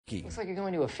Milwaukee. Looks like you're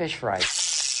going to a fish fry.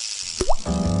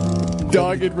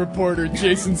 Dogged reporter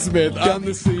Jason Smith on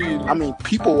the scene. I mean,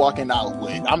 people walking out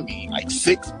with, like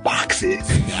 6 boxes.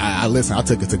 Listen, I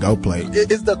took it to go play.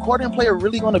 Is the accordion player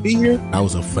really going to be here? That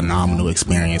was a phenomenal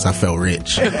experience. I felt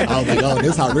rich. I was like, oh,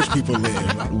 this is how rich people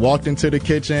live. Walked into the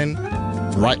kitchen,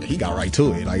 right, he got right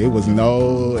to it. Like,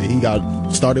 he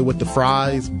got started with the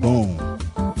fries, boom.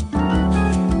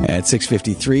 At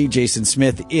 6:53, Jason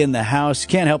Smith in the house.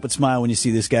 Can't help but smile when you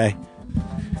see this guy.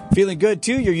 Feeling good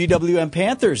too. Your UWM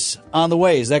Panthers on the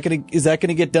way. Is that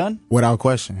gonna get done? Without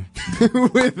question.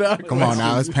 Without Come on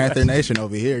now, it's Panther Nation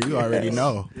over here. You already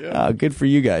know. Yeah. Good for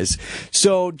you guys.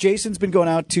 So Jason's been going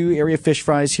out to area fish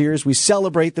fries here as we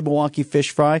celebrate the Milwaukee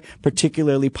fish fry,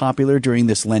 particularly popular during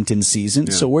this Lenten season.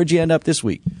 Yeah. So where'd you end up this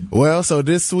week? Well, so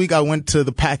this week I went to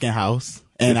the Packing House.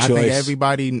 And I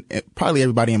think probably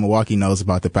everybody in Milwaukee knows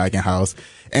about the Packing House.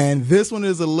 And this one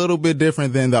is a little bit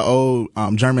different than the old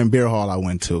German beer hall I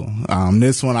went to.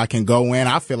 This one I can go in.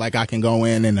 I feel like I can go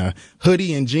in a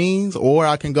hoodie and jeans, or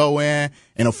I can go in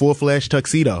a full-fledged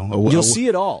tuxedo. You'll see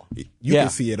it all. You can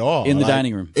see it all. In the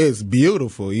dining room. It's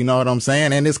beautiful. You know what I'm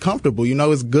saying? And it's comfortable. You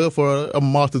know, it's good for a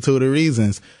multitude of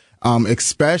reasons,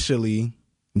 especially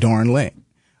during Lent.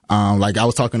 Like I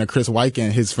was talking to Chris Wyke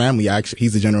and his family,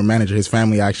 he's the general manager. His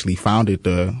family actually founded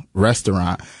the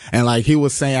restaurant. And like he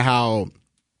was saying how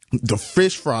the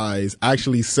fish fries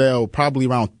actually sell probably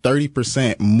around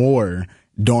 30% more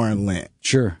during Lent.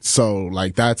 Sure. So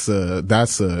like that's a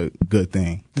good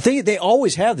thing. The thing, they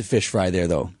always have the fish fry there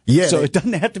though. Yeah. So it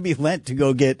doesn't have to be Lent to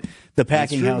go get the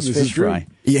Packing House fish fry.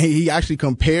 Yeah, he actually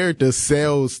compared the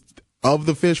sales of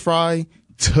the fish fry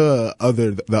to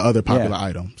the other popular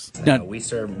items. Now, we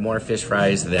serve more fish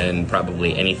fries than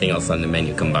probably anything else on the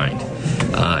menu combined.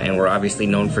 And we're obviously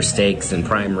known for steaks and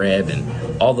prime rib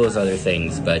and all those other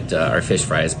things, but our fish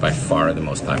fry is by far the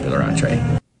most popular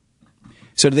entree.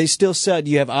 So do they still sell,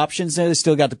 do you have options there? They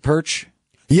still got the perch?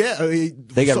 Yeah.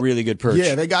 They got really good perch.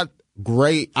 Yeah, they got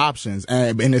great options.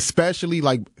 And especially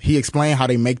like he explained how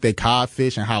they make their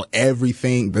codfish and how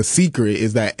the secret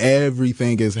is that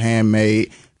everything is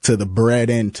handmade, to the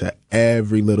bread and to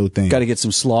every little thing. Got to get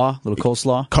some little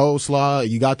coleslaw. Coleslaw,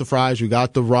 you got the fries, you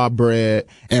got the raw bread,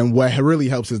 and what really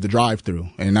helps is the drive-through,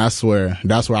 and that's where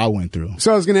I went through.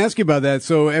 So I was going to ask you about that.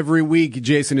 So every week,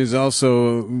 Jason is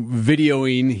also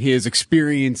videoing his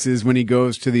experiences when he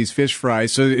goes to these fish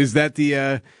fries. So is that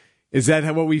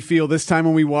what we feel this time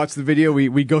when we watch the video?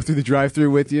 We go through the drive-thru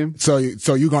with you? So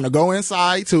you're going to go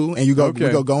inside too, and we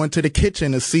go into the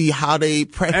kitchen to see how they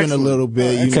prepping a little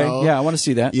bit, you know? Yeah, I want to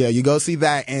see that. Yeah, you go see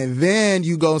that, and then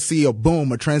you go see a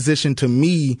transition to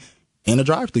me in a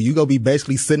drive-thru. You go be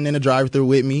basically sitting in a drive-thru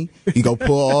with me. You go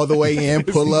pull all the way in,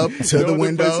 pull up to the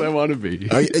window. Place I want to be.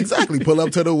 Exactly. Pull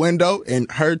up to the window, and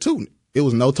her too. It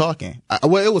was no talking.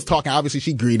 It was talking. Obviously,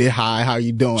 she greeted, "Hi, how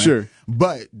you doing?" Sure.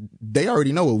 But they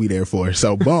already know what we there for.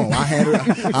 So, boom, I hand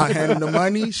her the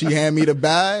money. She hand me the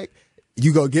bag.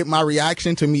 You go get my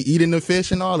reaction to me eating the fish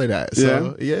and all of that.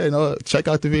 So, check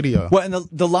out the video. Well, and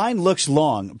the line looks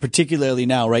long, particularly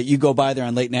now, right? You go by there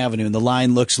on Layton Avenue, and the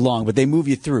line looks long, but they move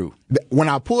you through. When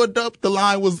I pulled up, the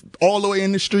line was all the way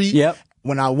in the street. Yep.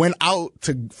 When I went out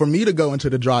for me to go into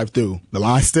the drive-thru, the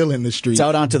line's still in the street. It's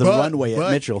out onto the runway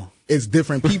at Mitchell. It's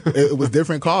different people. It was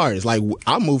different cars. Like,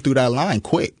 I moved through that line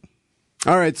quick.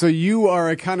 All right, so you are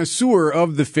a connoisseur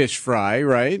of the fish fry,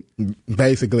 right?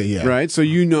 Basically, yeah. Right, so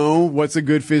you know what's a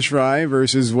good fish fry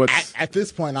versus what's... At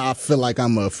this point, I feel like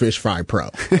I'm a fish fry pro.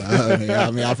 I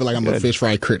feel like I'm a fish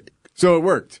fry critic. So it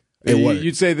worked. It worked.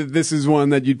 You'd say that this is one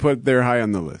that you'd put there high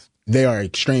on the list. They are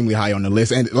extremely high on the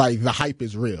list, and like the hype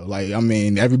is real. Like, I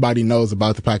mean, everybody knows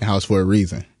about the Packing House for a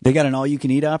reason. They got an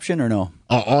all-you-can-eat option or no?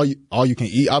 All you can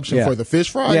eat option for the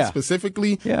fish fries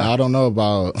specifically? Yeah. I don't know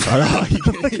about all you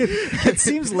can eat. It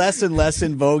seems less and less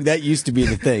in vogue. That used to be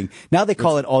the thing. Now they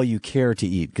call it all you care to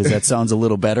eat because that sounds a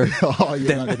little better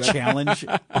than the challenge.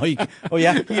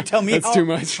 You tell me that's too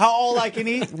much. How all I can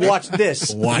eat? Watch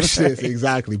this. Watch this,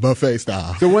 exactly. Buffet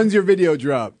style. So when's your video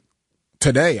drop?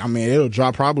 Today. I mean, it'll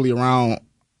drop probably around,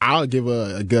 I'll give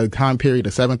a good time period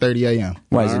of 7:30 a.m.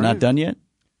 Why, is it not done yet?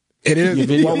 It is. Your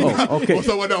video? Okay.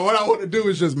 So what I want to do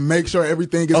is just make sure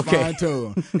everything is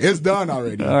fine-tuned. It's done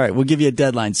already. All right, we'll give you a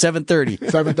deadline, 7:30.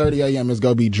 7:30 a.m. is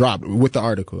going to be dropped with the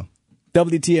article.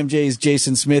 WTMJ's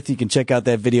Jason Smith. You can check out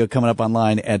that video coming up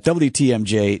online at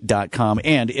WTMJ.com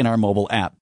and in our mobile app.